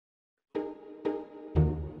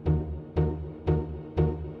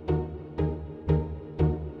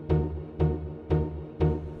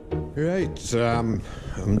Right,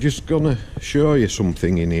 I'm just gonna show you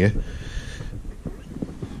something in here.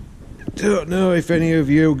 Don't know if any of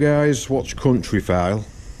you guys watch Countryfile.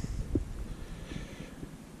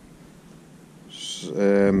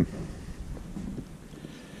 A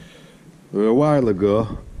while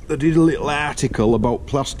ago they did a little article about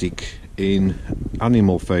plastic in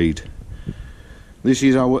animal feed. This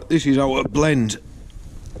is our blend.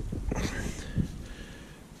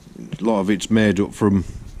 A lot of it's made up from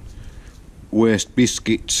waste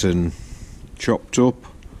biscuits and chopped up.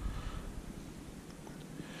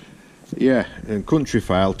 Yeah, in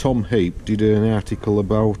Countryfile, Tom Heap did an article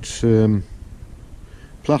about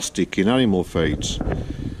plastic in animal feeds.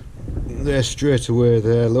 There, straight away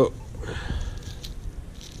there, look.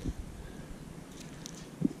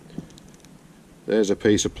 There's a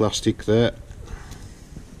piece of plastic there.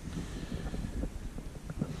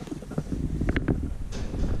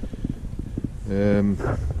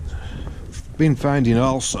 Been finding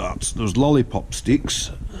all sorts. There's lollipop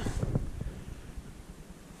sticks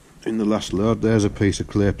in the last load. There's a piece of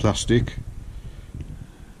clear plastic.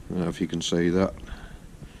 I don't know if you can see that.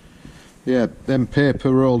 Yeah, them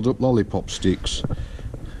paper rolled up lollipop sticks.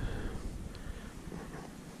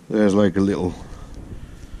 There's like a little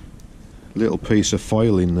piece of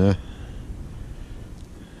foil in there.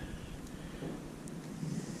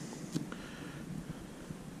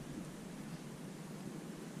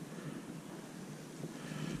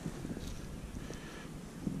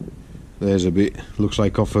 There's a bit, looks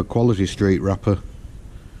like off a Quality Street wrapper.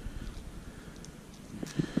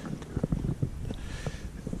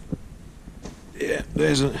 Yeah,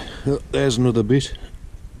 there's another bit.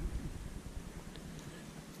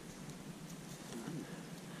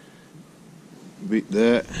 Bit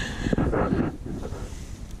there.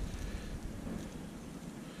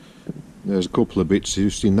 There's a couple of bits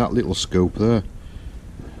just in that little scoop there.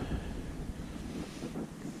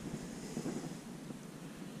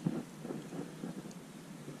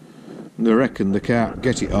 I reckon they can't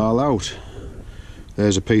get it all out.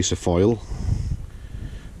 There's a piece of foil.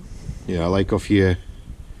 Yeah, like off your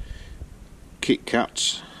Kit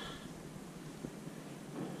Kats.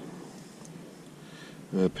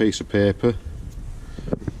 A piece of paper.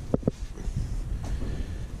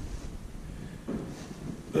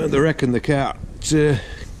 They reckon they can't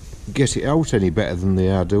get it out any better than they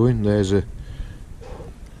are doing. There's a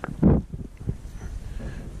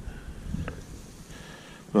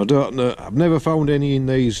I don't know, I've never found any in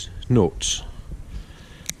these nuts.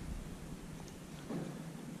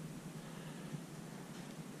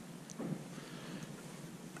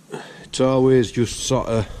 It's always just sort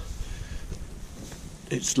of,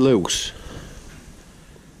 it's loose.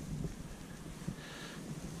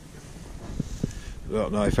 I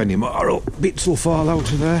don't know if any more bits will fall out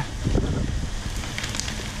of there.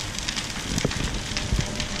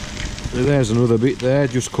 There's another bit there,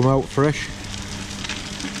 just come out fresh.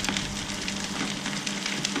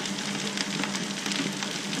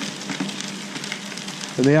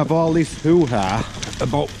 And they have all this hoo-ha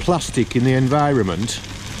about plastic in the environment.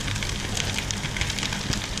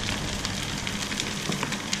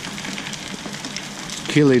 It's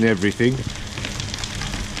killing everything.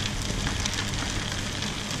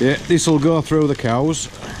 Yeah, this will go through the cows.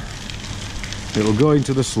 It'll go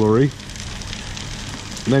into the slurry.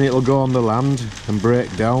 And then it'll go on the land and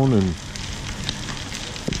break down, and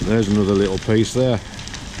there's another little piece there.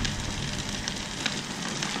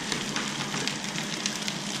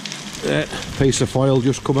 Piece of foil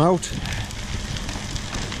just come out.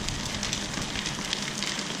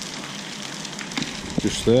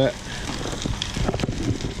 Just there.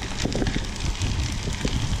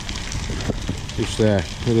 Just there,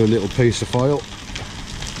 another little piece of foil.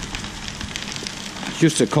 It's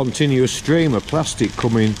just a continuous stream of plastic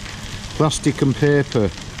coming, plastic and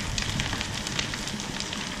paper.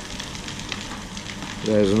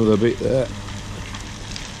 There's another bit there.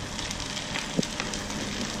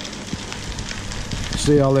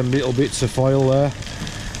 See all them little bits of foil there?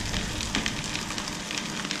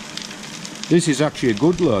 This is actually a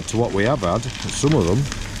good load to what we have had, some of them.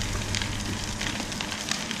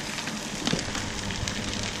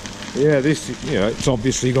 Yeah, this, you know, it's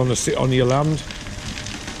obviously going to sit on your land.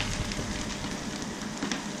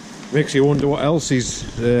 Makes you wonder what else is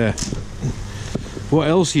what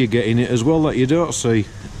else you get in it as well that you don't see.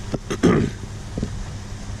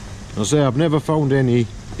 I say I've never found any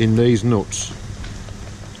in these nuts.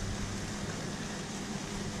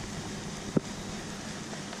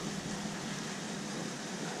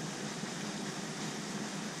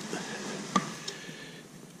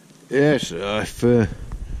 Yes, I've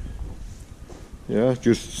yeah,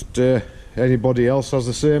 just anybody else has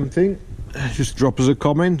the same thing, just drop us a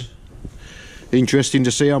comment. Interesting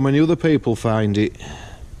to see how many other people find it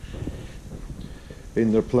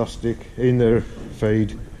in their plastic, in their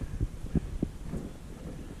feed.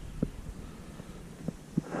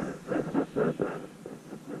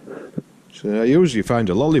 So I usually find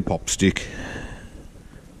a lollipop stick.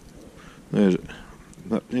 There's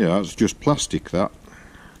that, yeah, that's just plastic, that.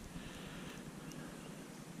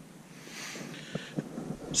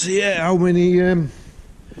 So yeah, how many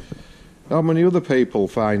other people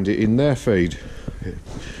find it in their feed?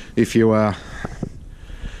 If you are,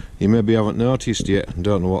 you maybe haven't noticed yet and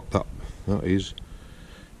don't know what that is.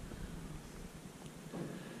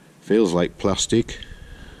 Feels like plastic.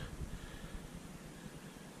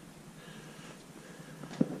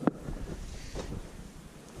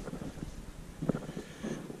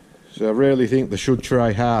 So I really think they should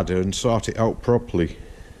try harder and sort it out properly.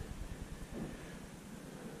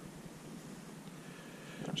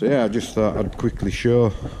 So yeah, I just thought I'd quickly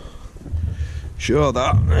show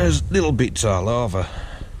that. There's little bits all over.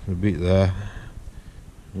 A bit there,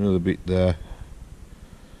 another bit there.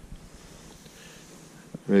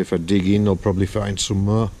 If I dig in, I'll probably find some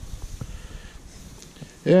more.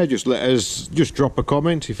 Yeah, just drop a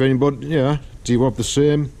comment if anybody, yeah, do you have the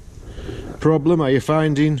same problem? Are you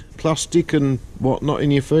finding plastic and whatnot in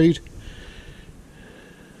your feed?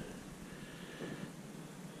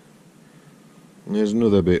 There's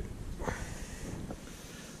another bit.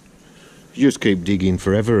 You just keep digging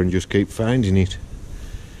forever and just keep finding it.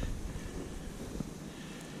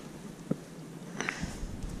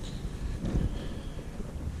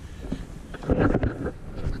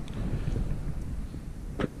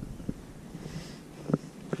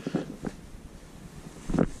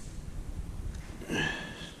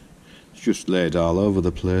 It's just laid all over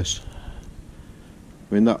the place.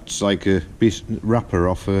 I mean, that's like a wrapper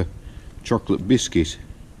off a chocolate biscuit.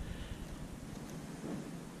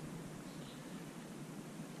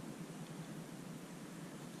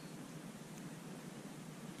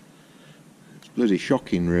 It's bloody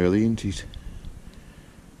shocking, really, isn't it?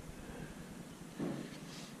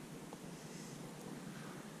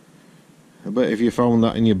 I bet if you found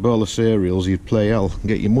that in your bowl of cereals, you'd play hell and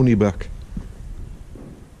get your money back.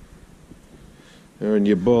 Or in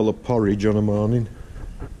your bowl of porridge on a morning.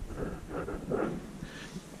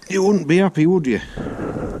 You wouldn't be happy, would you?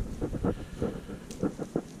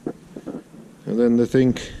 And then they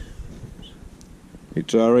think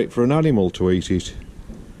it's alright for an animal to eat it.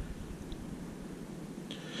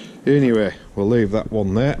 Anyway, we'll leave that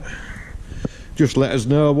one there. Just let us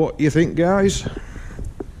know what you think, guys.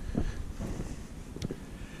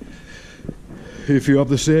 If you have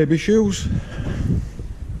the same issues.